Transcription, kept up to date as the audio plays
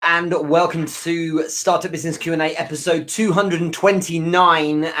and welcome to Startup Business Q&A episode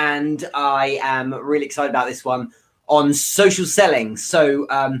 229, and I am really excited about this one on social selling. So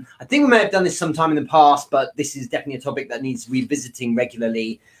I think we may have done this sometime in the past, but this is definitely a topic that needs revisiting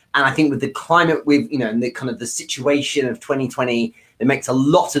regularly. And I think with the climate, and the kind of the situation of 2020, it makes a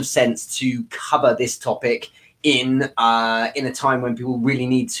lot of sense to cover this topic in a time when people really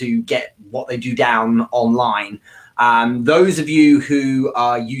need to get what they do down online. Those of you who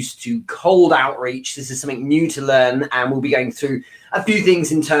are used to cold outreach, this is something new to learn, and we'll be going through a few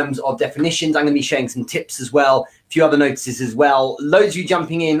things in terms of definitions. I'm going to be sharing some tips as well, a few other notices as well. Loads of you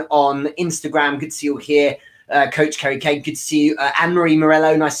jumping in on Instagram. Good to see you all here. Coach Kerry Kate, good to see you. Anne-Marie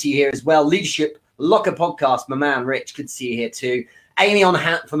Morello, nice to see you here as well. Leadership Locker Podcast, my man Rich, good to see you here too. Amy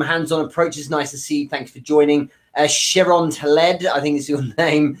from Hands On Approaches, nice to see you. Thanks for joining. Sharon Taled, I think is your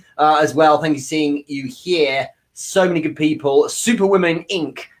name as well. Thank you for seeing you here. So many good people. Superwomen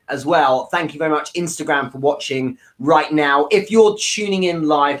Inc. as well. Thank you very much, Instagram, for watching right now. If you're tuning in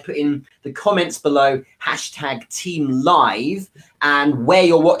live, put in the comments below #TeamLive and where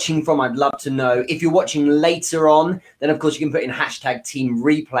you're watching from. I'd love to know. If you're watching later on, then of course you can put in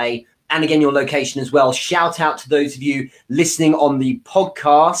 #TeamReplay and again your location as well. Shout out to those of you listening on the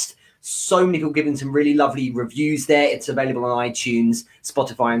podcast. So many people giving some really lovely reviews there. It's available on iTunes,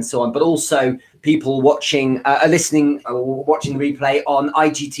 Spotify, and so on. But also people watching, listening, or watching the replay on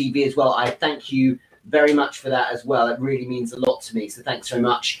IGTV as well. I thank you very much for that as well. It really means a lot to me. So thanks very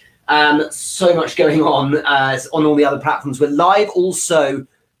much. So much going on all the other platforms. We're live also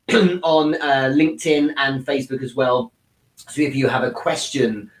on LinkedIn and Facebook as well. So if you have a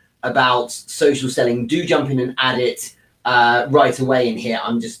question about social selling, do jump in and add it right away in here.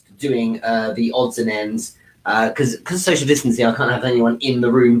 I'm just doing the odds and ends because social distancing, I can't have anyone in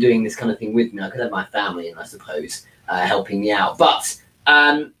the room doing this kind of thing with me. I could have my family in, I suppose, helping me out. But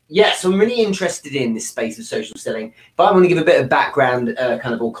so I'm really interested in this space of social selling. But I want to give a bit of background,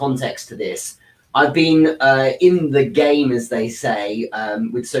 kind of all context to this. I've been in the game, as they say,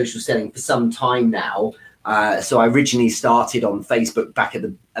 with social selling for some time now. So I originally started on Facebook back at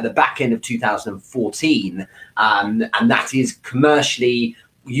the back end of 2014, and that is commercially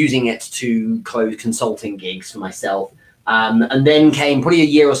using it to close consulting gigs for myself. And then came probably a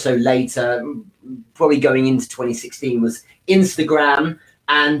year or so later, probably going into 2016, was Instagram,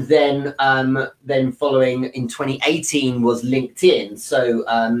 and then following in 2018 was LinkedIn. So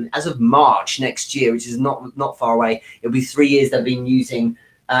as of March next year, which is not far away, it'll be 3 years that I've been using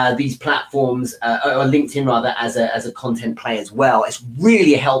these platforms, or LinkedIn rather, as a content play as well. It's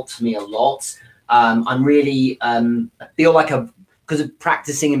really helped me a lot. I'm really, I feel like because of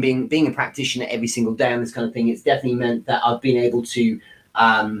practicing and being a practitioner every single day on this kind of thing, it's definitely meant that I've been able to,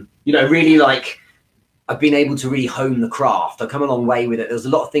 I've been able to really hone the craft. I've come a long way with it. There's a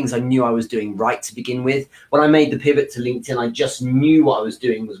lot of things I knew I was doing right to begin with. When I made the pivot to LinkedIn, I just knew what I was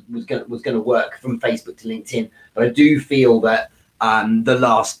doing was going to work from Facebook to LinkedIn. But I do feel that the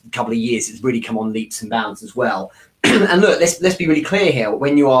last couple of years it's really come on leaps and bounds as well. And look, let's be really clear here.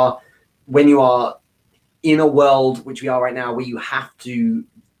 When you are in a world, which we are right now, where you have to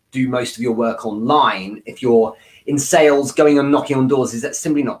do most of your work online, if you're in sales, going and knocking on doors, is that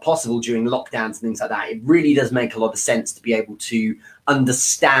simply not possible during lockdowns and things like that. It really does make a lot of sense to be able to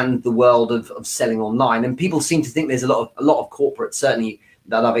understand the world of selling online. And people seem to think there's a lot of corporates, certainly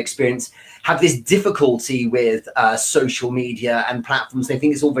that I've experienced, have this difficulty with social media and platforms. They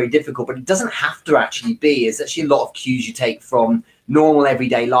think it's all very difficult, but it doesn't have to actually be. It's actually a lot of cues you take from normal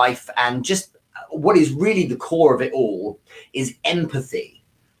everyday life, and just what is really the core of it all is empathy.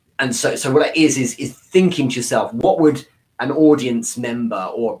 And so what it is thinking to yourself, what would an audience member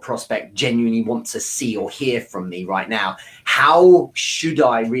or a prospect genuinely want to see or hear from me right now? How should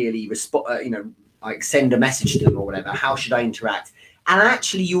I really respond, like send a message to them or whatever? How should I interact? And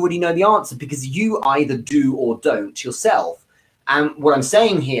actually you already know the answer, because you either do or don't yourself. And what I'm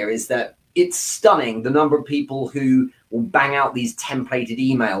saying here is that it's stunning the number of people who will bang out these templated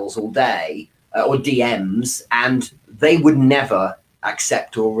emails all day, or DMs, and they would never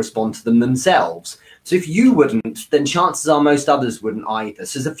accept or respond to them themselves. So if you wouldn't, then chances are most others wouldn't either.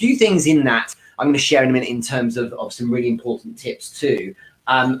 So there's a few things in that I'm going to share in a minute in terms of some really important tips too.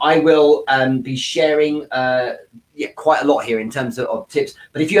 I will be sharing quite a lot here in terms of tips.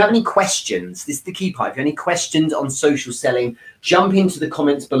 But if you have any questions, this is the key part. If you have any questions on social selling, jump into the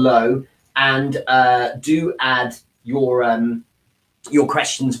comments below and do add your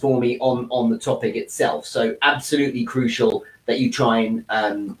questions for me on the topic itself. So absolutely crucial that you try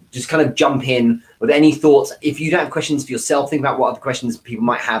and just kind of jump in with any thoughts. If you don't have questions for yourself, think about what other questions people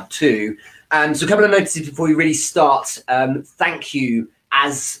might have too. So a couple of notices before we really start. Thank you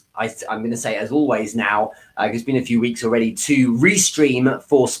as I'm going to say, as always now, it's been a few weeks already, to Restream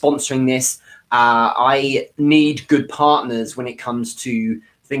for sponsoring this. I need good partners when it comes to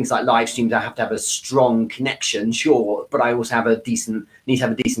things like live streams. I have to have a strong connection, sure, but I also need to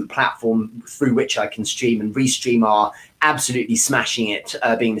have a decent platform through which I can stream, and Restream are absolutely smashing it,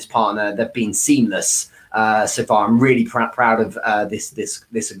 being this partner. They've been seamless so far. I'm really proud of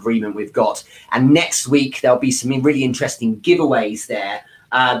this agreement we've got. And next week there'll be some really interesting giveaways there.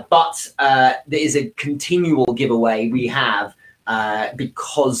 But there is a continual giveaway we have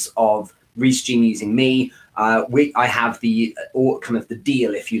because of Restream using me. I have the kind of the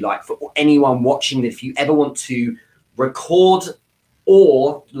deal, if you like, for anyone watching. If you ever want to record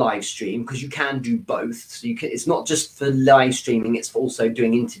or live stream, because you can do both, so you can, it's not just for live streaming, it's for also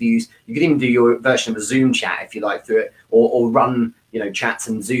doing interviews. You can even do your version of a Zoom chat if you like through it, or run, you know, chats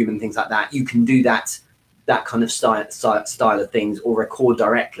and Zoom and things like that. You can do that kind of style of things, or record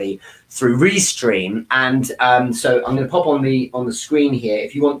directly through Restream. And so I'm going to pop on the screen here.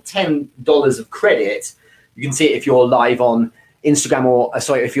 If you want $10 of credit, you can see it if you're live on Instagram, or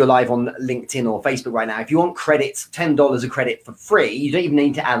if you're live on LinkedIn or Facebook right now. If you want credits, $10 of credit for free, you don't even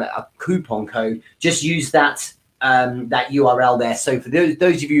need to add a coupon code. Just use that URL there. So for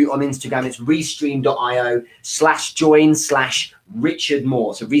those of you on Instagram, it's restream.io/join/Richard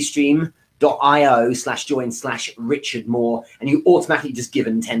Moore. So restream.io/join/Richard Moore, and you automatically just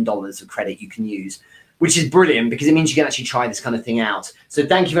given $10 of credit you can use, which is brilliant because it means you can actually try this kind of thing out. So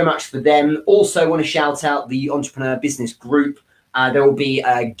thank you very much for them. Also want to shout out the Entrepreneur Business Group. There will be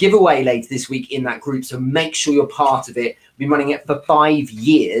a giveaway later this week in that group, so make sure you're part of it. We've been running it for 5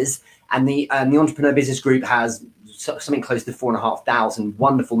 years, and the Entrepreneur Business Group has something close to 4,500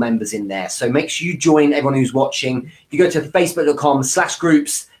 wonderful members in there. So make sure you join, everyone who's watching. If you go to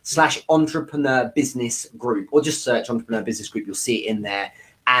facebook.com/groups/Entrepreneur Business Group, or just search Entrepreneur Business Group, you'll see it in there.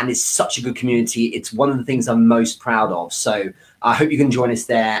 And it's such a good community. It's one of the things I'm most proud of. So I hope you can join us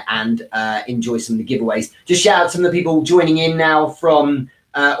there and enjoy some of the giveaways. Just shout out some of the people joining in now from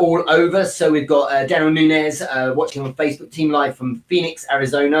all over. So we've got Daniel Nunez watching on Facebook, Team Live from Phoenix,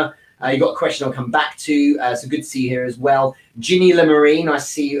 Arizona. You got a question I'll come back to. So good to see you here as well. Ginny Lemarine, nice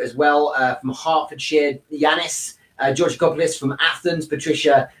to see you as well. From Hertfordshire, Yanis, George Kopoulis from Athens,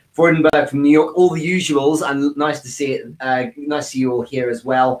 Patricia Freudenberg from New York, all the usuals, and nice to see it. Nice to see you all here as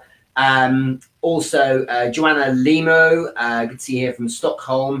well. Also, Joanna Limo, good to see you here from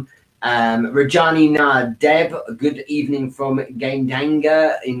Stockholm. Rajani Nadeb, good evening from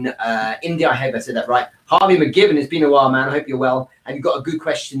Gaindanga in India. I hope I said that right. Harvey McGibbon, it's been a while, man. I hope you're well. And you've got a good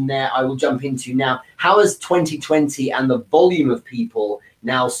question there I will jump into now. How has 2020 and the volume of people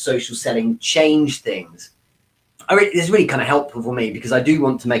now social selling changed things? It's really kind of helpful for me because I do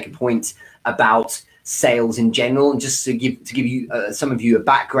want to make a point about sales in general, and just to give you some of you a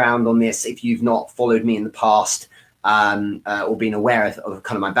background on this if you've not followed me in the past or been aware of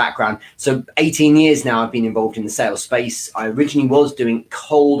kind of my background. So 18 years now I've been involved in the sales space. I originally was doing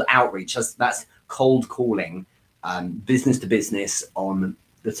cold outreach. That's cold calling, business to business on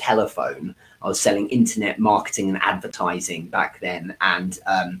the telephone. I was selling internet marketing and advertising back then, and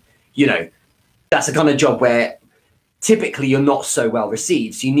you know, that's the kind of job where typically you're not so well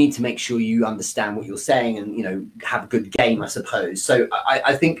received. So you need to make sure you understand what you're saying and, you know, have a good game, I suppose. So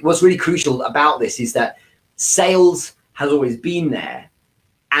I think what's really crucial about this is that sales has always been there,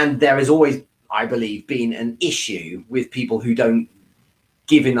 and there has always, I believe, been an issue with people who don't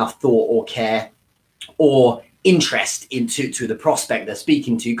give enough thought or care or interest into the prospect they're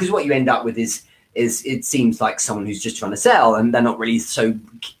speaking to, because what you end up with is it seems like someone who's just trying to sell and they're not really so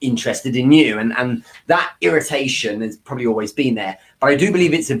interested in you. And that irritation has probably always been there. But I do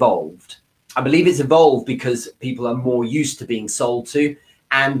believe it's evolved. I believe it's evolved because people are more used to being sold to.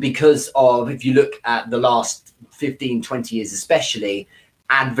 And because of, if you look at the last 15, 20 years especially,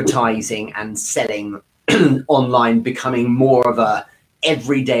 advertising and selling online becoming more of a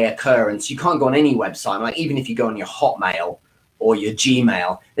everyday occurrence. You can't go on any website. Like even if you go on your Hotmail or your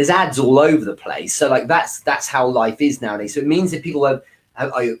Gmail, there's ads all over the place. So like that's how life is nowadays. So it means that people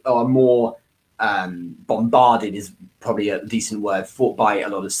are more bombarded, is probably a decent word, for by a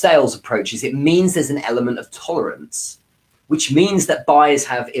lot of sales approaches. It means there's an element of tolerance, which means that buyers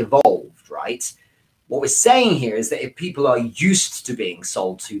have evolved, right? What we're saying here is that if people are used to being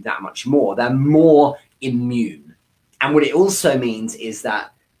sold to that much more, they're more immune. And what it also means is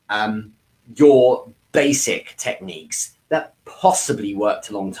that your basic techniques that possibly worked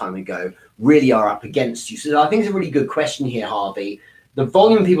a long time ago really are up against you. So I think it's a really good question here, Harvey. The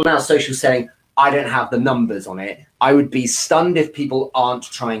volume of people now social selling, I don't have the numbers on it. I would be stunned if people aren't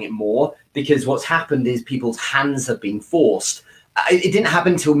trying it more, because what's happened is people's hands have been forced It didn't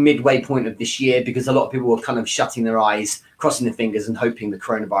happen until midway point of this year because a lot of people were kind of shutting their eyes, crossing their fingers and hoping the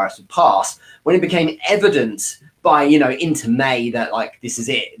coronavirus would pass. When it became evident by, into May that like, this is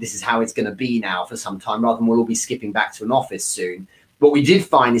it, this is how it's going to be now for some time, rather than we'll all be skipping back to an office soon. What we did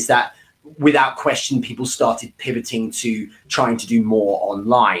find is that without question, people started pivoting to trying to do more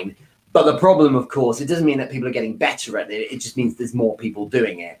online. But the problem, of course, it doesn't mean that people are getting better at it. It just means there's more people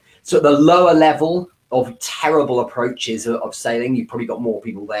doing it. So at the lower level of terrible approaches of selling, you've probably got more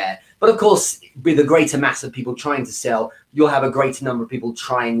people there. But of course, with a greater mass of people trying to sell, you'll have a greater number of people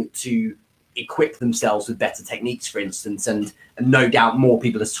trying to equip themselves with better techniques, for instance, and no doubt more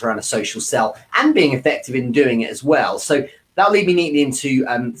people are trying to social sell and being effective in doing it as well. So that'll lead me neatly into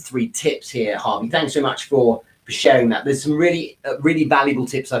 3 tips here, Harvey. Thanks so much for sharing that. There's some really valuable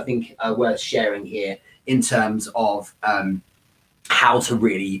tips I think are worth sharing here in terms of how to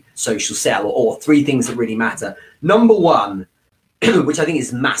really social sell, or 3 things that really matter. Number 1, which I think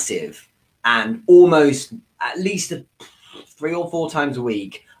is massive, and almost at least 3 or 4 times a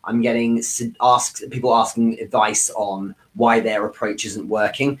week, I'm getting people asking advice on why their approach isn't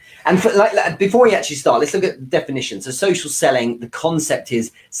working. And before we actually start, let's look at the definition. So social selling, the concept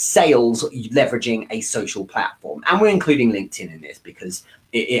is sales leveraging a social platform. And we're including LinkedIn in this because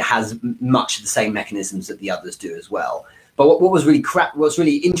it has much of the same mechanisms that the others do as well. But what's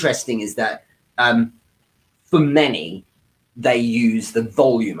really interesting is that for many, they use the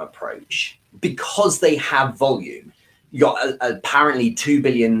volume approach because they have volume. You got apparently 2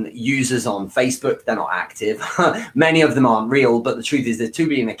 billion users on Facebook. They're not active. Many of them aren't real, but the truth is there's 2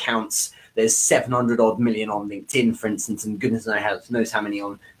 billion accounts. There's 700 odd million on LinkedIn, for instance, and goodness knows how many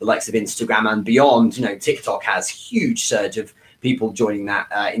on the likes of Instagram and beyond. TikTok has huge surge of people joining that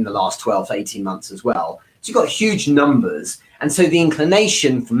in the last 12 to 18 months as well. So you've got huge numbers. And so the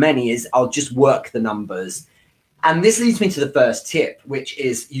inclination for many is I'll just work the numbers. And this leads me to the first tip, which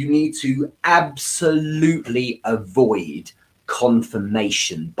is you need to absolutely avoid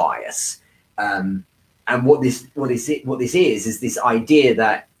confirmation bias. And what this is this idea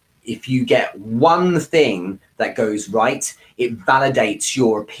that if you get one thing that goes right, it validates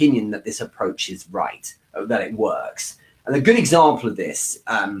your opinion that this approach is right, that it works. And a good example of this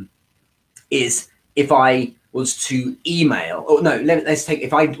is if I was to email,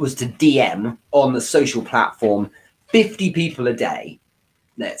 if I was to DM on the social platform 50 people a day,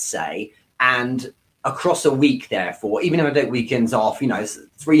 let's say, and across a week, therefore, even if I take weekends off,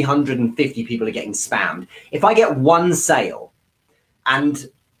 350 people are getting spammed. If I get one sale and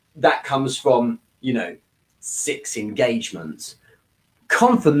that comes from, 6 engagements,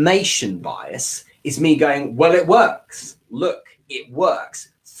 confirmation bias is me going, well, it works. Look, it works.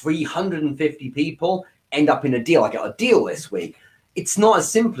 350 people end up in a deal. I got a deal this week. It's not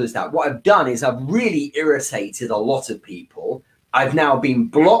as simple as that. What I've done is I've really irritated a lot of people. I've now been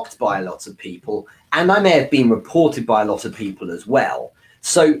blocked by a lot of people, and I may have been reported by a lot of people as well.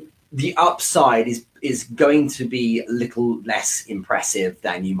 So the upside is going to be a little less impressive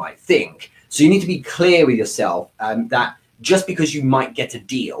than you might think. So you need to be clear with yourself that just because you might get a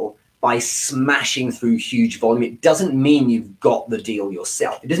deal by smashing through huge volume, it doesn't mean you've got the deal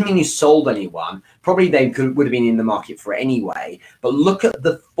yourself. It doesn't mean you sold anyone. Probably they would have been in the market for it anyway. But look at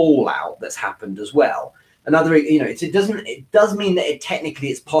the fallout that's happened as well. Another, it does mean that technically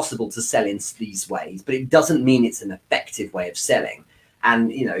it's possible to sell in these ways, but it doesn't mean it's an effective way of selling.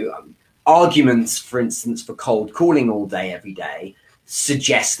 And arguments, for instance, for cold calling all day, every day,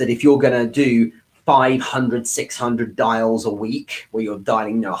 suggest that if you're going to do 500, 600 dials a week, where you're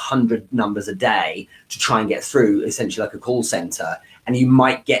dialing 100 numbers a day to try and get through, essentially like a call center, and you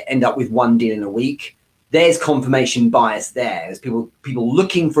might end up with one deal in a week. There's confirmation bias there. There's people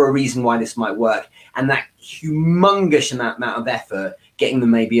looking for a reason why this might work, and that humongous amount of effort, getting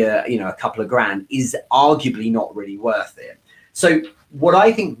them maybe a couple of grand, is arguably not really worth it. So what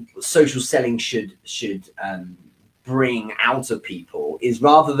I think social selling should bring out of people is,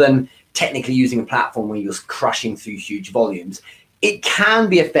 rather than technically using a platform where you're crushing through huge volumes, it can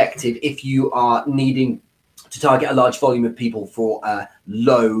be effective if you are needing to target a large volume of people for a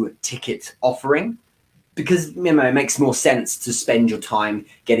low ticket offering, because it makes more sense to spend your time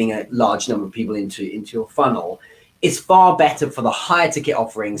getting a large number of people into your funnel. It's far better for the higher ticket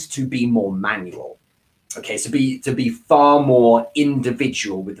offerings to be more manual. Okay, so to be far more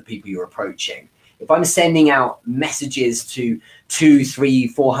individual with the people you're approaching. If I'm sending out messages to 200,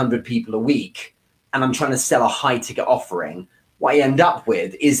 300, 400 people a week, and I'm trying to sell a high ticket offering, what I end up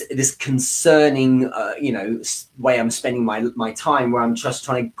with is this concerning, way I'm spending my time, where I'm just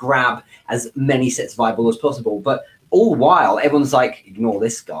trying to grab as many sets of eyeballs as possible. But all the while, everyone's like, ignore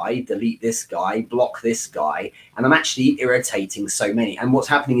this guy, delete this guy, block this guy. And I'm actually irritating so many. And what's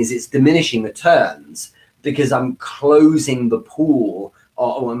happening is it's diminishing returns because I'm closing the pool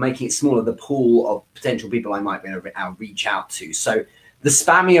or making it smaller, the pool of potential people I might be able to reach out to. So the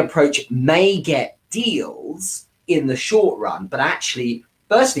spamming approach may get deals in the short run, but actually,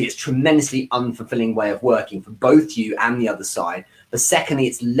 firstly, it's tremendously unfulfilling way of working for both you and the other side. But secondly,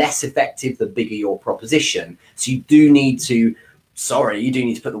 it's less effective the bigger your proposition. So you do need to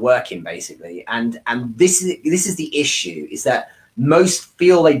put the work in, basically. And this is the issue, is that most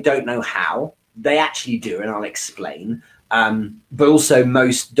feel they don't know how. They actually do, and I'll explain. But also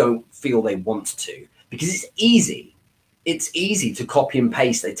most don't feel they want to, because it's easy. It's easy to copy and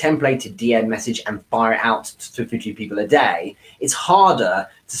paste a templated DM message and fire it out to 50 people a day. It's harder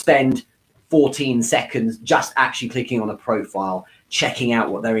to spend 14 seconds just actually clicking on a profile, checking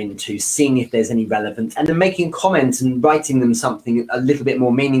out what they're into, seeing if there's any relevance, and then making comments and writing them something a little bit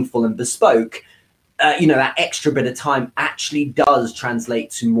more meaningful and bespoke. That extra bit of time actually does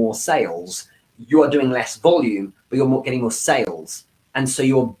translate to more sales. You are doing less volume, but you're getting more sales. And so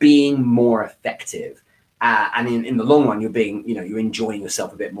you're being more effective. And in the long run, you're enjoying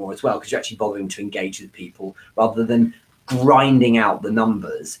yourself a bit more as well, because you're actually bothering to engage with people rather than grinding out the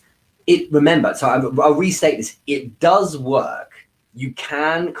numbers. Remember, so I'll restate this. It does work. You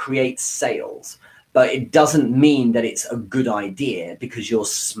can create sales, but it doesn't mean that it's a good idea because you're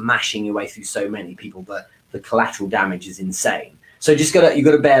smashing your way through so many people. The collateral damage is insane. So you've got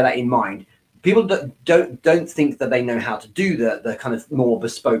to bear that in mind. People don't think that they know how to do the kind of more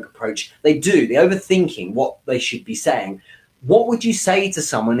bespoke approach. They do. They're overthinking what they should be saying. What would you say to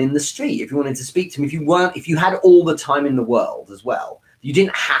someone in the street if you wanted to speak to them? If you had all the time in the world as well, you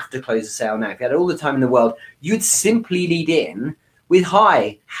didn't have to close a sale now. If you had all the time in the world, you'd simply lead in with,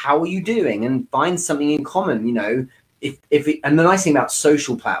 "Hi, how are you doing?" and find something in common. And the nice thing about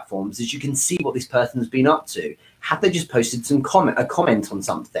social platforms is you can see what this person's been up to. Have they just posted a comment on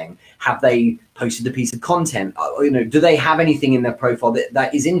something? Have they posted a piece of content? Do they have anything in their profile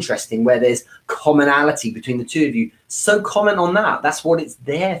that is interesting, where there's commonality between the two of you? So comment on that. That's what it's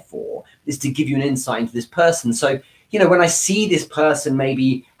there for, is to give you an insight into this person. So, when I see this person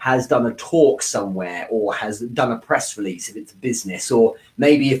maybe has done a talk somewhere or has done a press release, if it's a business, or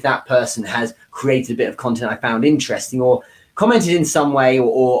maybe if that person has created a bit of content I found interesting, or commented in some way,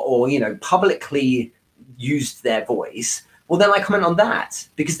 or publicly used their voice, well, then I comment on that,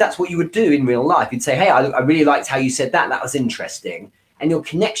 because that's what you would do in real life. You'd say, "Hey, I really liked how you said that. That was interesting." And your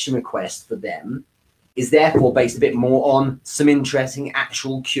connection request for them is therefore based a bit more on some interesting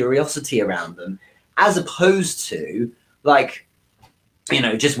actual curiosity around them, as opposed to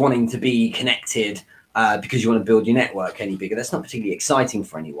just wanting to be connected because you want to build your network any bigger. That's not particularly exciting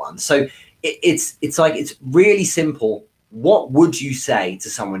for anyone. So it's really simple. What would you say to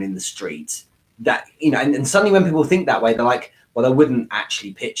someone in the street? That, and suddenly when people think that way, they're like, well, I wouldn't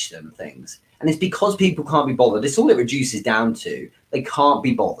actually pitch them things. And it's because people can't be bothered. It's all it reduces down to. They can't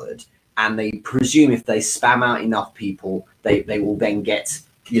be bothered. And they presume if they spam out enough people, they will then get,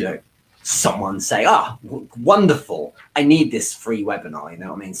 someone say, wonderful, I need this free webinar, you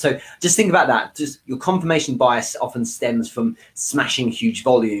know what I mean? So just think about that. Just your confirmation bias often stems from smashing huge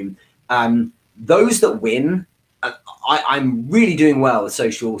volume. Those that win, I'm really doing well with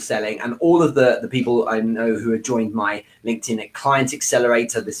social selling, and all of the people I know who have joined my LinkedIn Client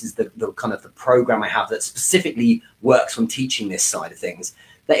Accelerator. This is the kind of the program I have that specifically works on teaching this side of things.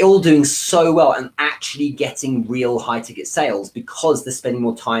 They're all doing so well and actually getting real high ticket sales because they're spending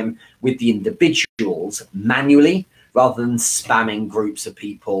more time with the individuals manually rather than spamming groups of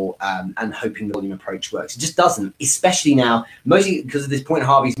people and hoping the volume approach works. It just doesn't, especially now, mostly because of this point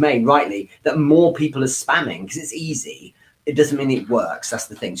Harvey's made rightly, that more people are spamming because it's easy. It doesn't mean it works. That's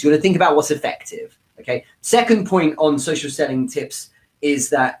the thing. So you got to think about what's effective. Okay. Second point on social selling tips is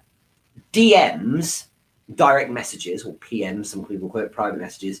that DMs, direct messages, or PMs, some people call it private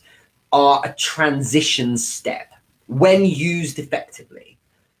messages, are a transition step when used effectively.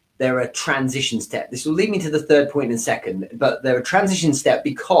 They're a transition step. This will lead me to the third point in a second, but they're a transition step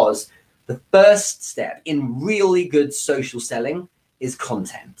because the first step in really good social selling is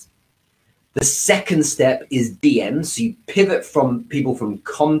content. The second step is DMs. So you pivot from people from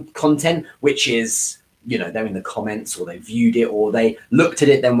content, which is, they're in the comments, or they viewed it, or they looked at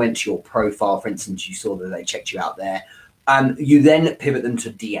it, then went to your profile. For instance, you saw that they checked you out there. You then pivot them to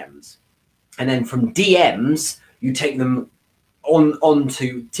DMs. And then from DMs, you take them on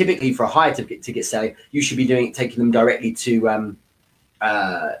to, typically for a higher ticket sale, you should be taking them directly to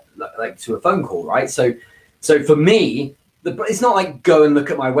to a phone call, right? So for me, it's not like go and look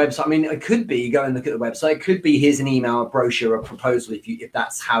at my website. I mean, it could be go and look at the website. It could be here's an email, a brochure, a proposal if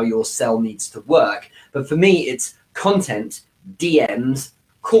that's how your sell needs to work. But for me, it's content, DMs,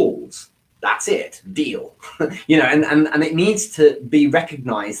 calls. That's it. Deal. You know, and it needs to be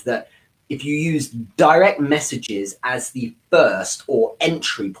recognized that if you use direct messages as the first or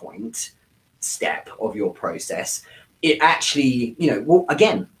entry point step of your process, it actually, you know, well,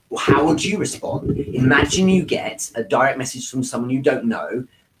 again, how would you respond? Imagine you get a direct message from someone you don't know.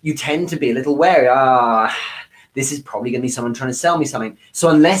 You tend to be a little wary. This is probably going to be someone trying to sell me something. So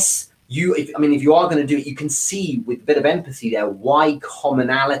unless you, if you are going to do it, you can see with a bit of empathy there why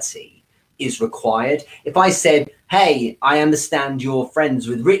commonality is required. If I said, hey, I understand you're friends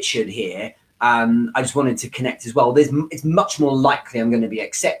with Richard here, I just wanted to connect as well. It's much more likely I'm going to be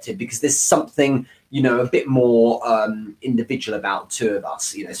accepted because there's something, you know, a bit more individual about two of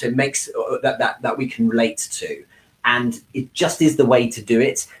us, you know, so it makes that we can relate to. And it just is the way to do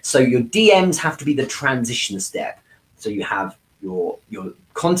it. So your DMs have to be the transition step. So you have your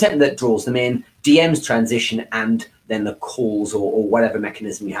content that draws them in, DMs transition, and then the calls or whatever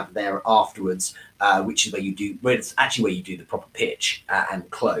mechanism you have there afterwards, which is it's actually where you do the proper pitch and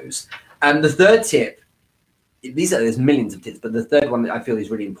close. And the third tip, there's millions of tips, but the third one that I feel is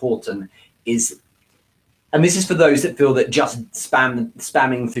really important is, and this is for those that feel that just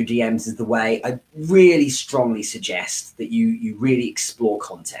spamming through DMs is the way, I really strongly suggest that you really explore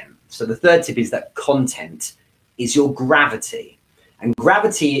content. So the third tip is that content is your gravity. And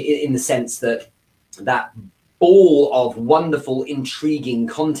gravity in the sense that that ball of wonderful, intriguing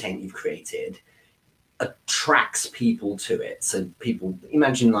content you've created attracts people to it. So people,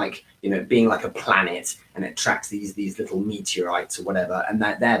 imagine like, you know, being like a planet and it attracts these little meteorites or whatever, and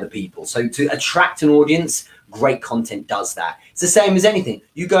they're the people. So to attract an audience, great content does that. It's the same as anything.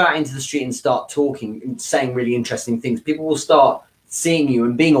 You go out into the street and start talking and saying really interesting things, people will start seeing you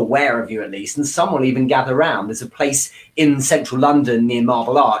and being aware of you at least, and some will even gather around. There's a place in central London near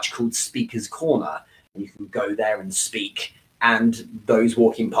Marble Arch called Speaker's Corner, and you can go there and speak, and those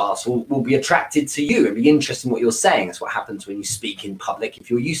walking past will be attracted to you and be interested in what you're saying. That's what happens when you speak in public if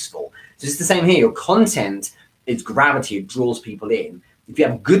you're useful. So it's the same here. Your content is gravity. It draws people in. If you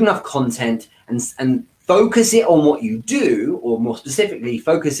have good enough content and focus it on what you do, or more specifically,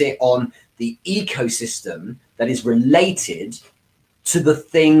 focus it on the ecosystem that is related to the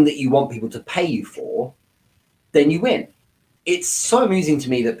thing that you want people to pay you for, then you win. It's so amusing to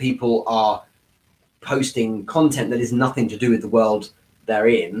me that people are posting content that is nothing to do with the world they're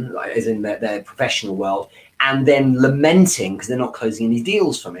in, like, as in their professional world, and then lamenting because they're not closing any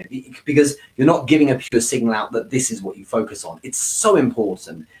deals from it, because you're not giving a pure signal out that this is what you focus on. It's so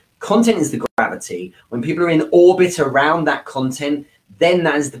important. Content is the gravity. When people are in orbit around that content, then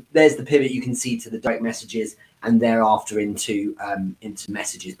there's the pivot you can see to the direct messages, and thereafter into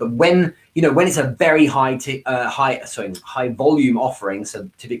messages. But when it's a very high volume offering, so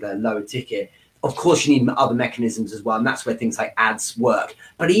typically a lower ticket, of course you need other mechanisms as well, and that's where things like ads work.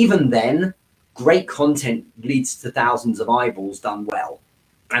 But even then, great content leads to thousands of eyeballs done well,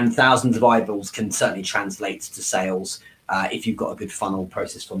 and thousands of eyeballs can certainly translate to sales if you've got a good funnel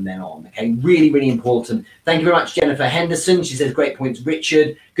process from then on. Okay, really, really important. Thank you very much, Jennifer Henderson. She says great points,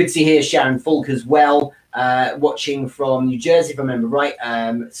 Richard. Good to see here, Sharon Falk as well, watching from New Jersey, if I remember right.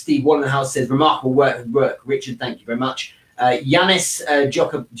 Steve Wallenhouse says remarkable work, Richard. Thank you very much. Yanis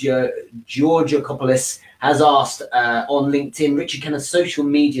Georgiakopoulos has asked on LinkedIn, Richard, can a social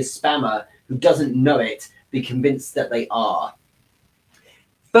media spammer who doesn't know it be convinced that they are?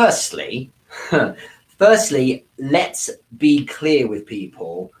 Firstly, let's be clear with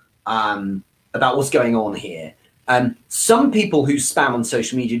people about what's going on here. Some people who spam on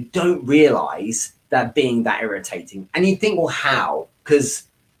social media don't realize they're being that irritating. And you think, well, how? Because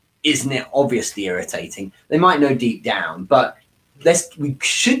isn't it obviously irritating? They might know deep down, but we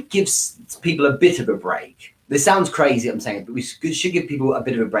should give people a bit of a break. This sounds crazy, I'm saying, but we should give people a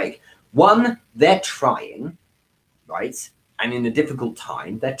bit of a break. One, they're trying, right? And in a difficult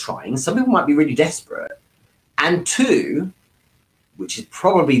time, they're trying. Some people might be really desperate. And two, which is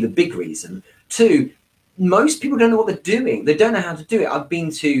probably the big reason, most people don't know what they're doing. They don't know how to do it. I've been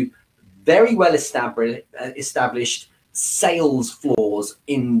to very well established sales floors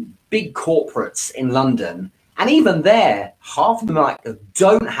in big corporates in London, and even there, half of them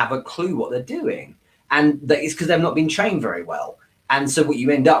don't have a clue what they're doing, and that is because they've not been trained very well. And so what you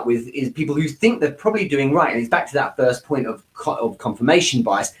end up with is people who think they're probably doing right, and it's back to that first point of confirmation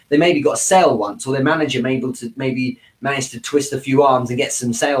bias. They maybe got a sale once, or their manager maybe managed to twist a few arms and get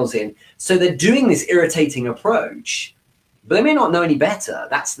some sales in. So they're doing this irritating approach, but they may not know any better.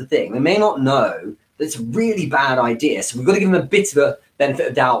 That's the thing. They may not know that's a really bad idea. So we've got to give them a bit of a benefit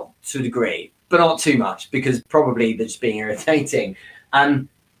of doubt to a degree, but not too much, because probably they're just being irritating.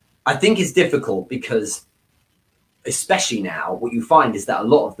 I think it's difficult because, especially now, what you find is that a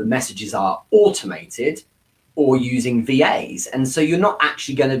lot of the messages are automated or using VAs, and so you're not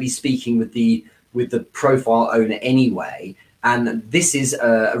actually going to be speaking with the profile owner anyway. And this is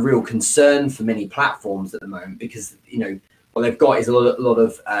a real concern for many platforms at the moment, because what they've got is a lot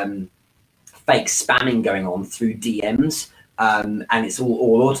of fake spamming going on through DMs, and it's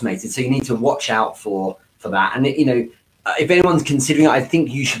all automated. So you need to watch out for that. And if anyone's considering it, I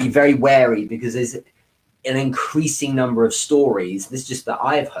think you should be very wary, because there's an increasing number of stories, this is just that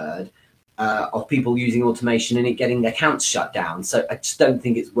I've heard, of people using automation and it getting their accounts shut down. So I just don't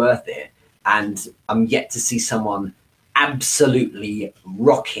think it's worth it. And I'm yet to see someone absolutely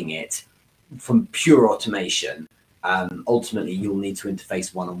rocking it from pure automation. Ultimately, you'll need to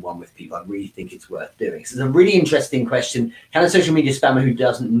interface one-on-one with people. I really think it's worth doing. So it's a really interesting question. Can a social media spammer who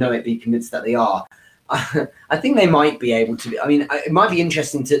doesn't know it be convinced that they are? I think they might be able to. I mean, it might be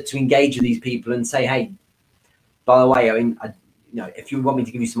interesting to engage with these people and say, hey, by the way, if you want me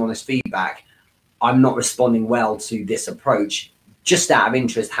to give you some honest feedback, I'm not responding well to this approach. Just out of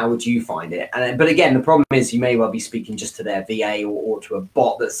interest, how would you find it? But again, the problem is you may well be speaking just to their VA or to a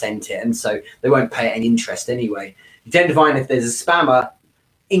bot that sent it, and so they won't pay any interest anyway. You tend to find if there's a spammer,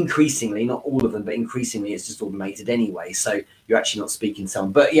 increasingly, not all of them, but increasingly it's just automated anyway, so you're actually not speaking to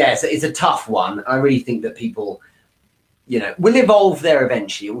someone. But yeah, it's a tough one. I really think that people will evolve there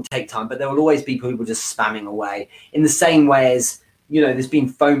eventually. It will take time, but there will always be people just spamming away in the same way as there's been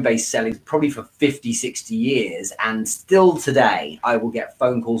phone-based selling probably for 50, 60 years. And still today, I will get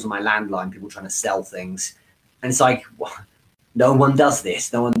phone calls on my landline, people trying to sell things. And it's like, well, no one does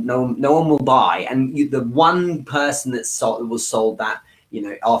this. No one will buy. And the one person that was sold that,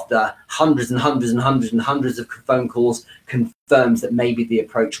 after hundreds and hundreds and hundreds and hundreds of phone calls, confirms that maybe the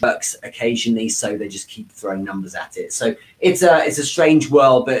approach works occasionally. So they just keep throwing numbers at it. So it's a strange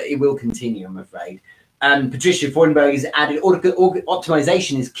world, but it will continue, I'm afraid. Patricia Freudenberg has added,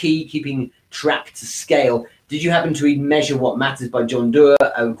 optimization is key, keeping track to scale. Did you happen to read Measure What Matters by John Doerr,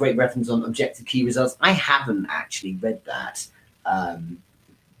 a great reference on objective key results? I haven't actually read that,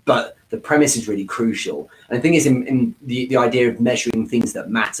 but the premise is really crucial. And I think it's in the idea of measuring things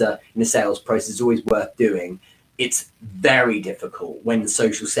that matter in the sales process is always worth doing. It's very difficult when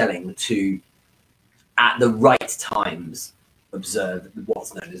social selling to, at the right times, observe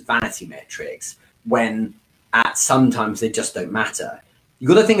what's known as vanity metrics, when at sometimes they just don't matter. You've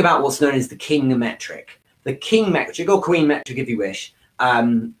got to think about what's known as the king metric. The king metric, or queen metric if you wish,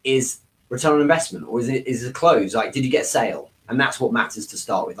 is return on investment, or is it a close? Like, did you get a sale? And that's what matters to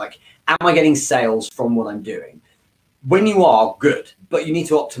start with. Like, am I getting sales from what I'm doing? When you are, good, but you need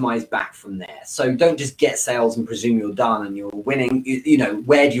to optimize back from there. So don't just get sales and presume you're done and you're winning.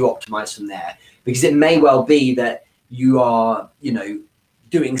 Where do you optimize from there? Because it may well be that you are,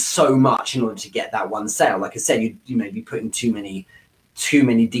 doing so much in order to get that one sale. Like I said, you may be putting too many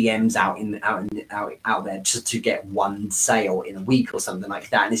DMs out there just to get one sale in a week or something like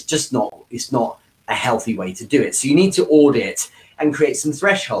that. And it's not a healthy way to do it. So you need to audit and create some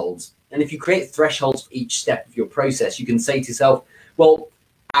thresholds. And if you create thresholds for each step of your process, you can say to yourself, well,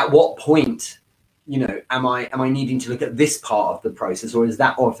 at what point, am I needing to look at this part of the process, or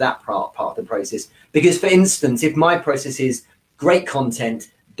that part of the process? Because for instance, if my process is great content,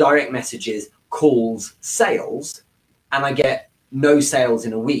 direct messages, calls, sales, and I get no sales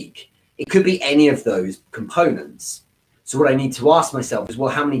in a week, it could be any of those components. So what I need to ask myself is, well,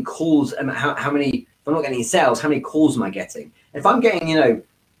 how many calls, and how many, if I'm not getting any sales, how many calls am I getting? If I'm getting,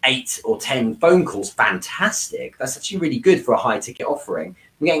 8 or 10 phone calls, fantastic. That's actually really good for a high ticket offering.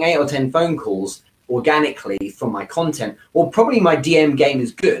 I'm getting 8 or 10 phone calls organically from my content, or probably my DM game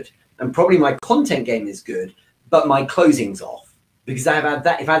is good, and probably my content game is good, but my closing's off. Because if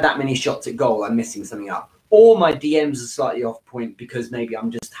I had that many shots at goal, I'm missing something up. Or my DMs are slightly off point because maybe I'm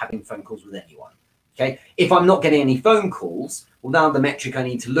just having phone calls with anyone. Okay. If I'm not getting any phone calls, well, now the metric I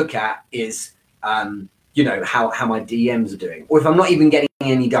need to look at is, how my DMs are doing. Or if I'm not even getting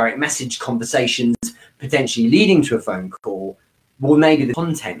any direct message conversations potentially leading to a phone call, well, maybe the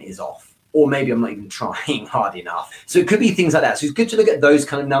content is off. Or maybe I'm not even trying hard enough. So it could be things like that. So it's good to look at those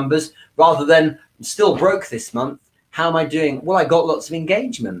kind of numbers rather than I'm still broke this month. How am I doing? Well, I got lots of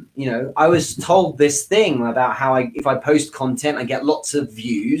engagement. I was told this thing about how if I post content, I get lots of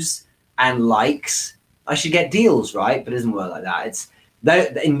views and likes. I should get deals, right? But it doesn't work like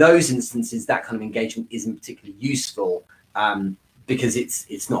that. In those instances, that kind of engagement isn't particularly useful because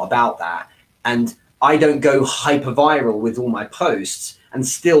it's not about that. And I don't go hyper viral with all my posts, and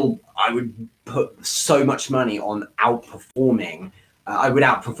still I would put so much money on outperforming. I would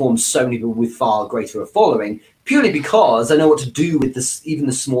outperform so many people with far greater a following, purely because I know what to do with this, even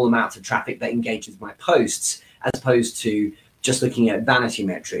the small amount of traffic that engages my posts, as opposed to just looking at vanity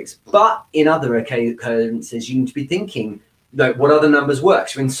metrics. But in other occurrences, you need to be thinking, like, what other numbers work?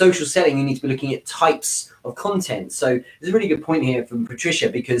 So in social selling, you need to be looking at types of content. So there's a really good point here from Patricia,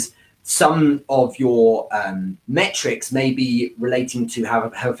 because some of your metrics may be relating to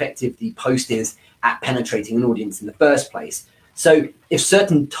how effective the post is at penetrating an audience in the first place. So if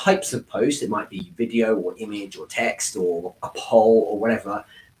certain types of posts, it might be video or image or text or a poll or whatever,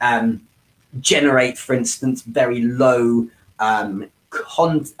 generate, for instance, very low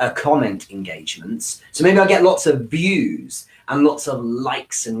comment engagements. So maybe I get lots of views and lots of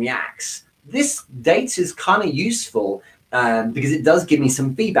likes and reacts. This data is kind of useful because it does give me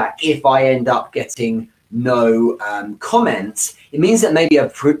some feedback. If I end up getting no comments, it means that maybe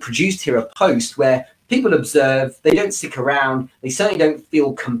I've produced here a post where people observe, they don't stick around, they certainly don't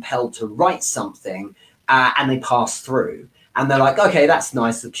feel compelled to write something, and they pass through. And they're like, okay, that's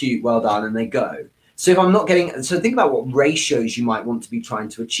nice, that's cute, well done, and they go. So if I'm not getting, so think about what ratios you might want to be trying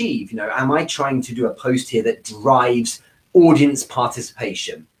to achieve. You know, am I trying to do a post here that drives audience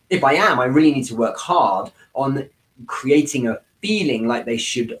participation? If I am, I really need to work hard on creating a feeling like they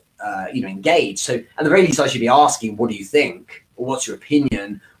should, engage. So at the very least, I should be asking, what do you think? Or what's your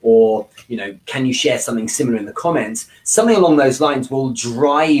opinion? Or, can you share something similar in the comments? Something along those lines will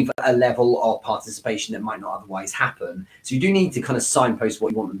drive a level of participation that might not otherwise happen. So you do need to kind of signpost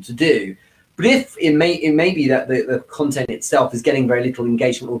what you want them to do. But if it may be that the content itself is getting very little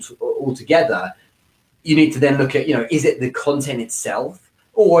engagement altogether, you need to then look at, is it the content itself?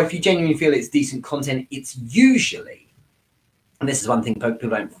 Or if you genuinely feel it's decent content, it's usually, and this is one thing people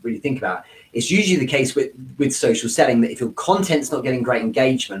don't really think about, it's usually the case with social selling that if your content's not getting great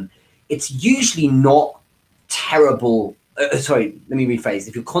engagement, it's usually not terrible. Sorry, let me rephrase.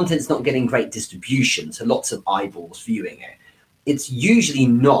 If your content's not getting great distribution, so lots of eyeballs viewing it, it's usually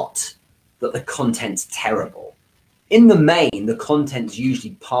not that the content's terrible. In the main, the content's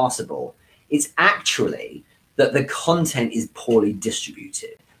usually passable. It's actually that the content is poorly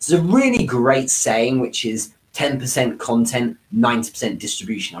distributed. It's a really great saying, which is 10% content, 90%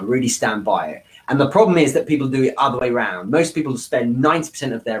 distribution. I really stand by it. And the problem is that people do it other way around. Most people spend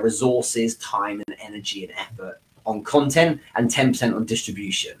 90% of their resources, time and energy and effort on content and 10% on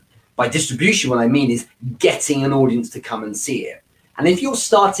distribution. By distribution, what I mean is getting an audience to come and see it. And if you're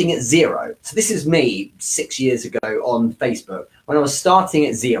starting at zero, so this is me 6 years ago on Facebook, when I was starting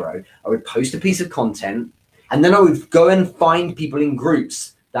at zero, I would post a piece of content and then I would go and find people in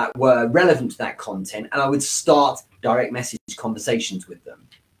groups that were relevant to that content, and I would start direct message conversations with them.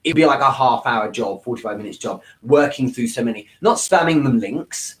 It'd be like a half-hour job, 45 minutes job, working through so many, not spamming them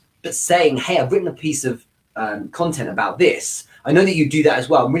links, but saying, hey, I've written a piece of content about this. I know that you do that as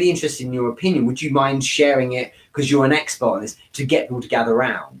well. I'm really interested in your opinion. Would you mind sharing it because you're an expert on this, to get people to gather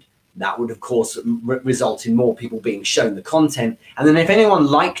around? That would, of course, result in more people being shown the content. And then if anyone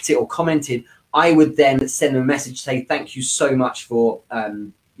liked it or commented, I would then send them a message, say, thank you so much for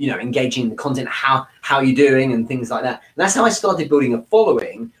engaging in the content, how are you doing, and things like that. And that's how I started building a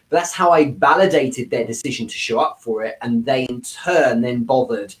following, but that's how I validated their decision to show up for it, and they in turn then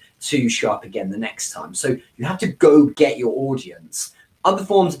bothered to show up again the next time. So you have to go get your audience. Other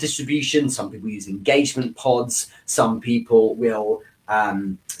forms of distribution, some people use engagement pods, some people will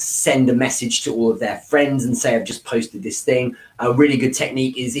send a message to all of their friends and say, I've just posted this thing. A really good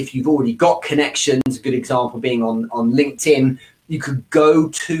technique is if you've already got connections, a good example being on LinkedIn, you could go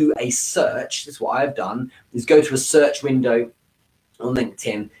to a search. That's what I've done, is go to a search window on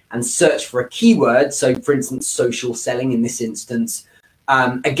LinkedIn and search for a keyword. So for instance, social selling in this instance,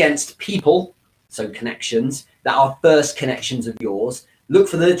 against people, so connections, that are first connections of yours. Look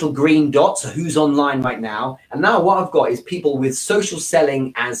for the little green dot, so who's online right now. And now what I've got is people with social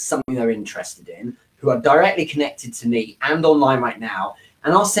selling as something they're interested in, who are directly connected to me and online right now.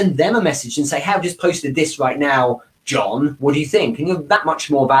 And I'll send them a message and say, hey, I've just posted this right now, John, what do you think? And you're that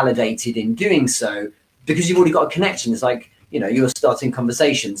much more validated in doing so because you've already got a connection. It's like, you're starting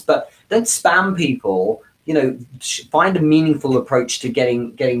conversations, but don't spam people. Find a meaningful approach to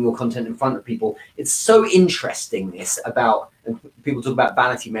getting your content in front of people. It's so interesting, this about, and people talk about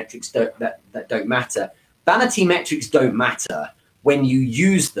vanity metrics that don't matter. Vanity metrics don't matter when you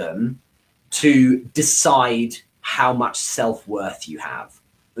use them to decide how much self-worth you have.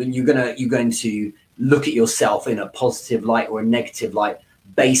 And you're going to look at yourself in a positive light or a negative light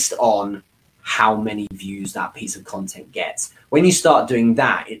based on how many views that piece of content gets. When you start doing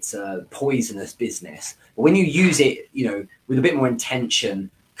that, it's a poisonous business. But when you use it, with a bit more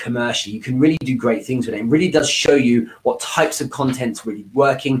intention, commercially. You can really do great things with it. It really does show you what types of content's really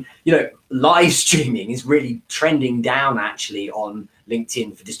working. You know, live streaming is really trending down actually on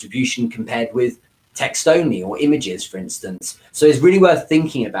LinkedIn for distribution compared with text only or images, for instance. So it's really worth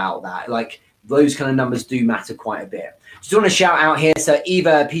thinking about that. Like, those kind of numbers do matter quite a bit. Just want to shout out here. So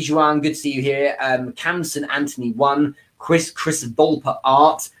Eva Pijuan, good to see you here. Camson Anthony 1, Chris Volper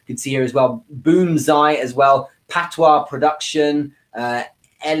Art, good to see you here as well. Boomzai as well. Patois Production,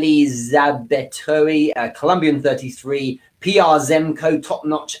 Elizabetoi, Colombian 33, PR Zemco, Top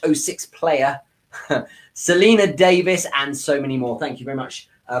Notch 06 Player, Selena Davis, and so many more. Thank you very much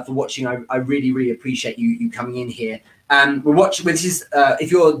for watching. I really, really appreciate you coming in here. We're watching. This is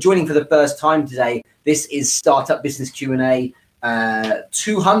if you're joining for the first time today, this is Startup Business Q&A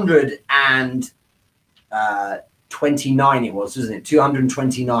 229. It was, wasn't it?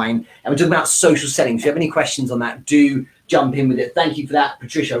 229, and we're talking about social selling. If you have any questions on that, do jump in with it. Thank you for that,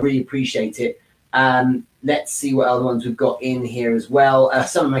 Patricia. I really appreciate it. Let's see what other ones we've got in here as well.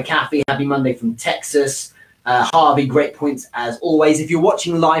 Summer McAfee, happy Monday from Texas. Harvey, great points as always. If you're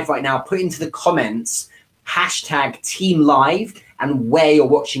watching live right now, put into the comments hashtag Team Live and where you're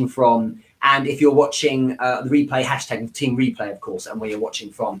watching from. And if you're watching the replay, hashtag Team Replay, of course, and where you're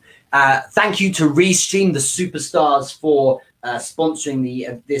watching from. Thank you to Restream, the superstars, for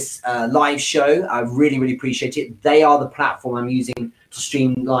sponsoring this live show. I really, really appreciate it. They are the platform I'm using to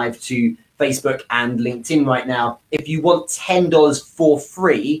stream live to Facebook and LinkedIn right now. If you want $10 for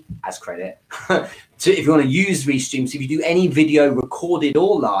free as credit, if you want to use Restream, so if you do any video recorded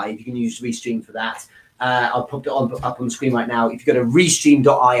or live, you can use Restream for that. I'll put it up on the screen right now. If you go to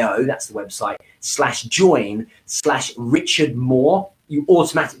restream.io, that's the website, /join/Richard Moore, you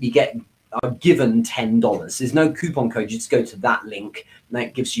automatically get given $10. There's no coupon code. You just go to that link, and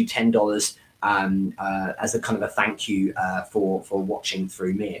that gives you $10 as a kind of a thank you for watching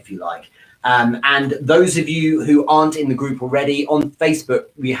through me, if you like. And those of you who aren't in the group already, on Facebook,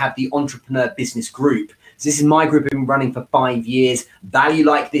 we have the Entrepreneur Business Group. So this is my group. I've been running for 5 years. Value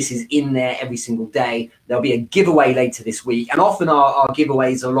like this is in there every single day. There'll be a giveaway later this week. And often our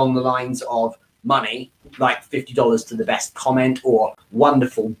giveaways are along the lines of money, like $50 to the best comment, or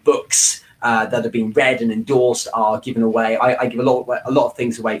wonderful books that have been read and endorsed are given away. I give a lot of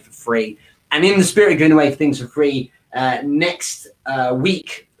things away for free. And in the spirit of giving away things for free, next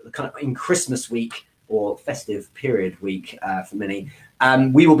week, kind of in Christmas week or festive period week for many,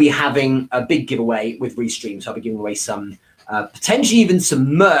 we will be having a big giveaway with Restream. So I'll be giving away some, potentially even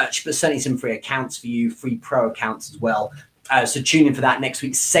some merch, but certainly some free accounts for you, free pro accounts as well. So tune in for that next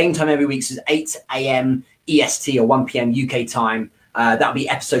week. Same time every week, so it's 8 a.m. EST or 1 p.m. UK time. That'll be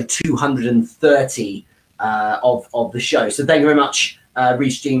episode 230 of the show. So thank you very much,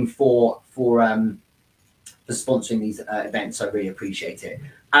 Restream, for sponsoring these events. I really appreciate it.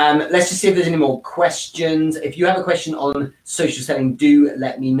 Let's just see if there's any more questions. If you have a question on social selling, do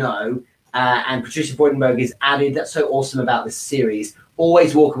let me know. And Patricia Freudenberg is added. That's so awesome about this series.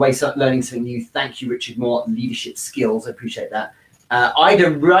 Always walk away learning something new. Thank you, Richard Moore. Leadership skills. I appreciate that. Ida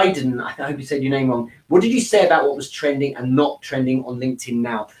Ryden, I hope you said your name wrong. What did you say about what was trending and not trending on LinkedIn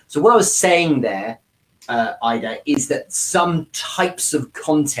now? So what I was saying there, Ida, is that some types of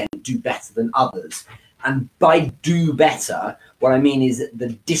content do better than others. And by do better, what I mean is the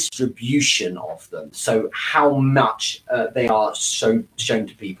distribution of them. So how much they are shown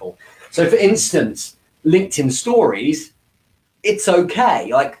to people. So for instance, LinkedIn stories, it's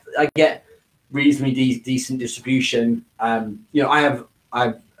okay. Like I get reasonably decent distribution. You know, I have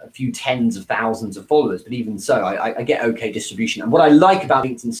a few tens of thousands of followers, but even so, I get okay distribution. And what I like about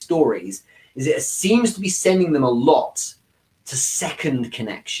LinkedIn stories is it seems to be sending them a lot to second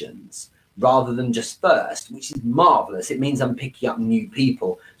connections rather than just first, which is marvelous. It means I'm picking up new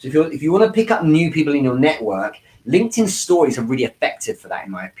people. So if you want to pick up new people in your network, LinkedIn stories are really effective for that,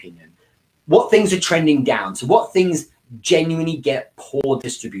 in my opinion. What things are trending down? So what things genuinely get poor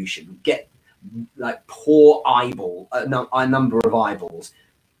distribution, get like poor a number of eyeballs?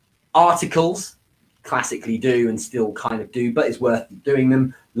 Articles classically do and still kind of do, but it's worth doing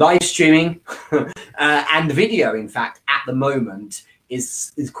them. Live streaming and video, in fact, at the moment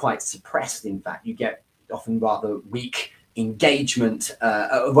is quite suppressed. In fact, you get often rather weak engagement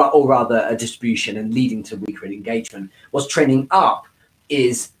or rather a distribution and leading to weaker engagement. What's trending up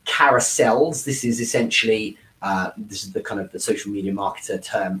is carousels. This is essentially this is the kind of the social media marketer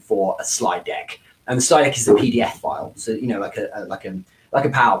term for a slide deck, and the slide deck is a PDF file. So you know, like a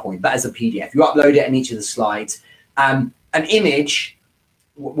PowerPoint, that is a PDF. You upload it, and each of the slides, an image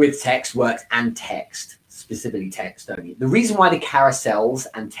with text works, and text, specifically text only. The reason why the carousels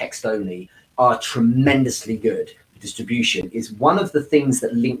and text only are tremendously good, distribution is one of the things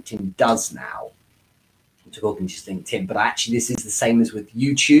that LinkedIn does now. I'm talking just LinkedIn, but actually this is the same as with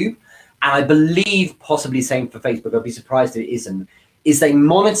YouTube. And I believe possibly same for Facebook. I'd be surprised if it isn't, is they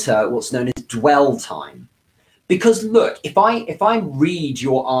monitor what's known as dwell time. Because look, if I read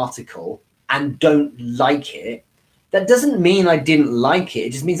your article and don't like it, that doesn't mean I didn't like it.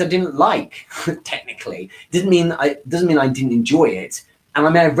 It just means I didn't like, technically. It doesn't mean I didn't enjoy it. And I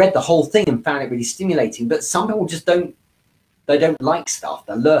may have read the whole thing and found it really stimulating, but some people just don't like stuff.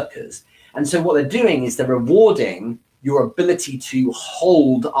 They're lurkers. And so what they're doing is they're rewarding your ability to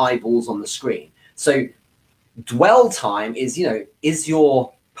hold eyeballs on the screen. So dwell time is, is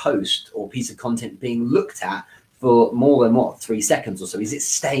your post or piece of content being looked at for more than 3 seconds or so? Is it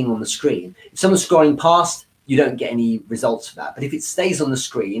staying on the screen? If someone's scrolling past, you don't get any results for that. But if it stays on the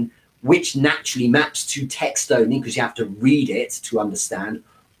screen, which naturally maps to text only because you have to read it to understand,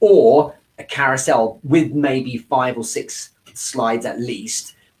 or a carousel with maybe 5 or 6 slides at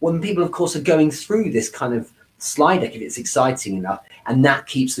least, when people, of course, are going through this kind of slide deck, if it's exciting enough, and that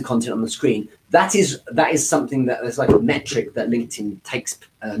keeps the content on the screen, that is something that is like a metric that LinkedIn takes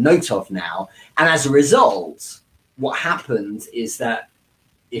note of now. And as a result, what happens is that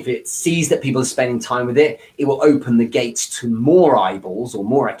if it sees that people are spending time with it, it will open the gates to more eyeballs or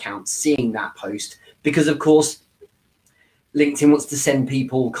more accounts seeing that post, because of course LinkedIn wants to send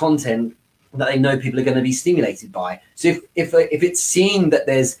people content that they know people are going to be stimulated by. So if it's seeing that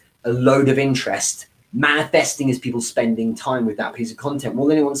there's a load of interest manifesting as people spending time with that piece of content, well,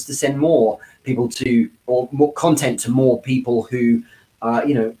 then it wants to send more people to, or more content to more people who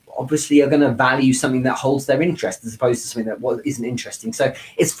obviously are going to value something that holds their interest as opposed to something that isn't interesting. So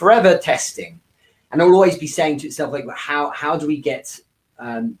it's forever testing, and it'll always be saying to itself, like, how do we get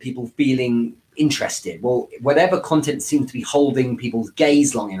people feeling interested? Well, whatever content seems to be holding people's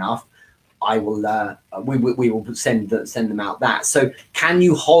gaze long enough, I will we will send them out that. So can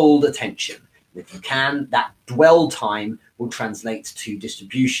you hold attention? If you can, that dwell time will translate to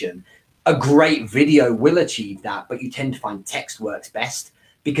distribution. A great video will achieve that, but you tend to find text works best,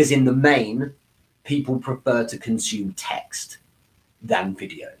 because in the main, people prefer to consume text than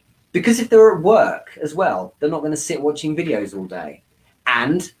video. Because if they're at work as well, they're not going to sit watching videos all day.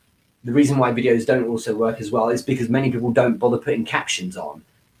 And the reason why videos don't also work as well is because many people don't bother putting captions on.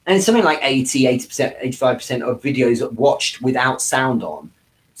 And it's something like 80%, 85% of videos watched without sound on.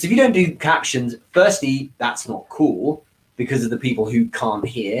 So if you don't do captions, firstly, that's not cool because of the people who can't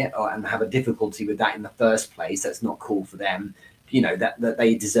hear and have a difficulty with that in the first place. That's not cool for them. That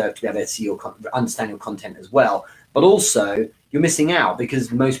they deserve to be able to see understand your content as well. But also, you're missing out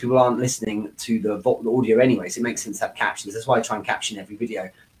because most people aren't listening to the audio anyway. So it makes sense to have captions. That's why I try and caption every video.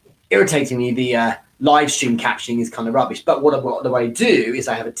 Irritatingly, the live stream captioning is kind of rubbish. But what I do is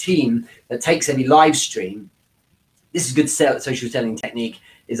I have a team that takes every live stream. This is good social selling technique,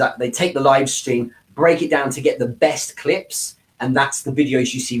 is that they take the live stream, break it down to get the best clips, and that's the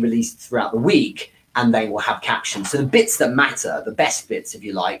videos you see released throughout the week, and they will have captions. So the bits that matter, the best bits, if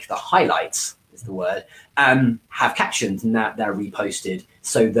you like, the highlights is the word, have captions, and that they're reposted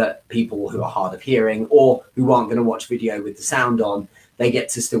so that people who are hard of hearing or who aren't going to watch video with the sound on, they get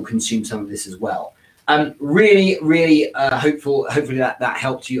to still consume some of this as well. Really hopefully that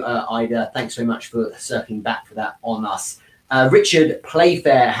helped you, Ida. Thanks very much for circling back for that on us. Richard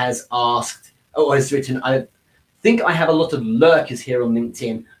Playfair has asked, has written, I think I have a lot of lurkers here on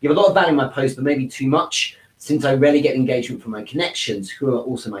LinkedIn. Give a lot of value in my posts, but maybe too much, since I rarely get engagement from my connections, who are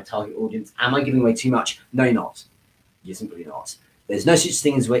also my target audience. Am I giving away too much? No, you're not. You're simply not. There's no such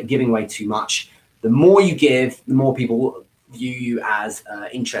thing as giving away too much. The more you give, the more people view you as an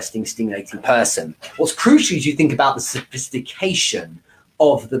interesting, stimulating person. What's crucial is you think about the sophistication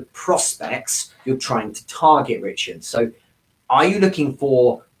of the prospects you're trying to target, Richard. So are you looking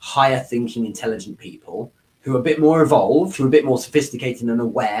for higher thinking, intelligent people who are a bit more evolved, who are a bit more sophisticated and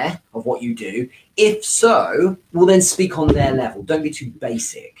aware of what you do? If so, well, then speak on their level. Don't be too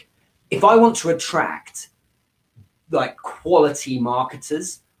basic. If I want to attract like quality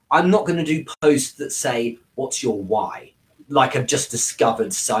marketers, I'm not going to do posts that say, what's your why? Like I've just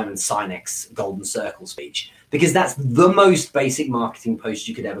discovered Simon Sinek's Golden Circle speech, because that's the most basic marketing post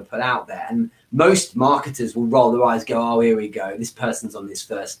you could ever put out there. And most marketers will roll their eyes, go, oh, here we go. This person's on this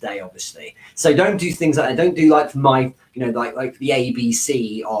first day, obviously. So don't do things like that. Don't do like my, like the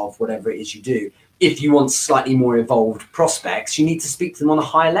ABC of whatever it is you do. If you want slightly more evolved prospects, you need to speak to them on a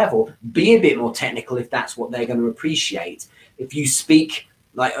high level. Be a bit more technical if that's what they're going to appreciate. If you speak,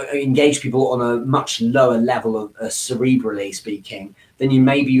 like engage people on a much lower level of cerebrally speaking, then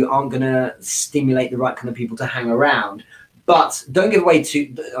you aren't going to stimulate the right kind of people to hang around. But don't give away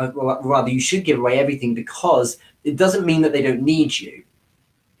rather you should give away everything, because it doesn't mean that they don't need you.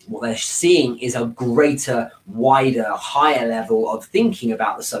 What they're seeing is a greater, wider, higher level of thinking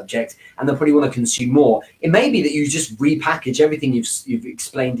about the subject, and they'll probably want to consume more. It may be that you just repackage everything you've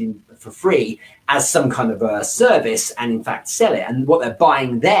explained for free as some kind of a service and in fact sell it. And what they're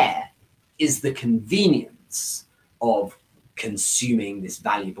buying there is the convenience of consuming this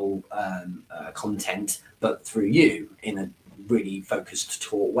valuable content, but through you in a really focused,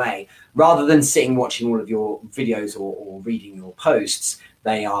 taught way, rather than sitting watching all of your videos or reading your posts.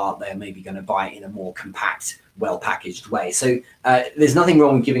 They're maybe going to buy it in a more compact, well-packaged way. So there's nothing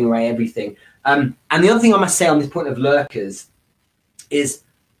wrong with giving away everything. And the other thing I must say on this point of lurkers is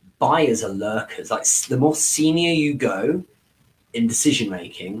buyers are lurkers. Like, the more senior you go in decision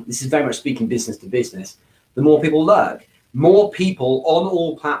making, this is very much speaking business to business, the more people lurk. More people on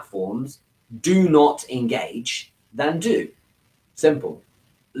all platforms do not engage than do. Simple.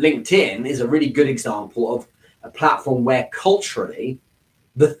 LinkedIn is a really good example of a platform where culturally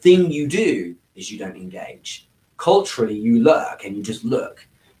the thing you do is you don't engage. Culturally, you lurk and you just look.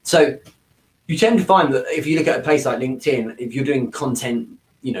 So you tend to find that if you look at a place like LinkedIn, if you're doing content,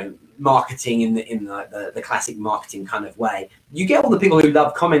 marketing in the classic marketing kind of way, you get all the people who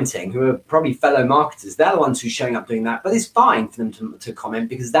love commenting, who are probably fellow marketers. They're the ones who are showing up doing that, but it's fine for them to comment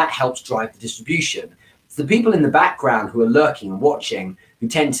because that helps drive the distribution. It's the people in the background who are lurking and watching, who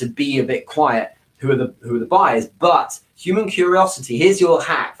tend to be a bit quiet, who are the buyers. But human curiosity, here's your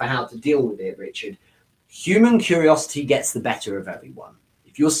hack for how to deal with it, Richard. Human curiosity gets the better of everyone.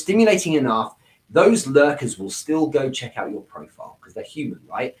 If you're stimulating enough, those lurkers will still go check out your profile because they're human,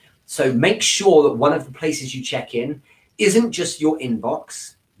 right? So make sure that one of the places you check in isn't just your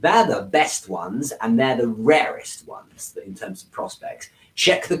inbox. They're the best ones and they're the rarest ones in terms of prospects.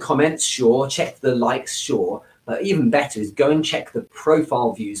 Check the comments, sure. Check the likes, sure. But even better is go and check the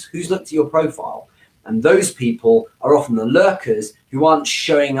profile views. Who's looked at your profile? And those people are often the lurkers who aren't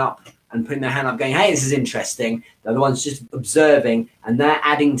showing up and putting their hand up going, hey, this is interesting. They're the ones just observing, and they're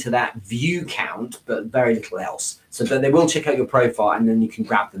adding to that view count, but very little else. So that they will check out your profile, and then you can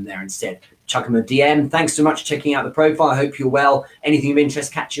grab them there instead. Chuck them a DM. Thanks so much for checking out the profile. I hope you're well. Anything of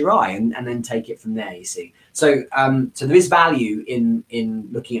interest, catch your eye, and then take it from there, you see. So so there is value in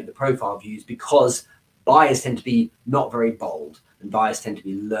looking at the profile views because buyers tend to be not very bold, and buyers tend to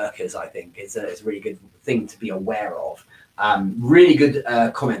be lurkers, I think. It's a really good thing to be aware of. Really good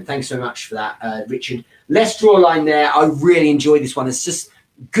comment. Thanks so much for that, Richard. Let's draw a line there. I really enjoyed this one. It's just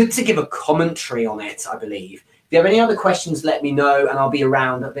good to give a commentary on it, I believe. If you have any other questions, let me know, and I'll be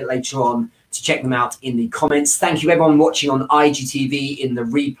around a bit later on to check them out in the comments. Thank you, everyone watching on IGTV in the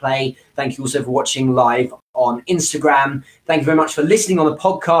replay. Thank you also for watching live on Instagram. Thank you very much for listening on the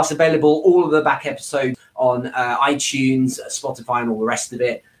podcast, available all of the back episodes on iTunes, Spotify, and all the rest of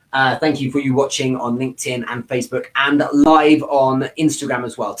it. Thank you for you watching on LinkedIn and Facebook and live on Instagram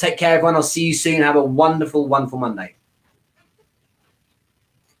as well. Take care, everyone. I'll see you soon. Have a wonderful, wonderful Monday.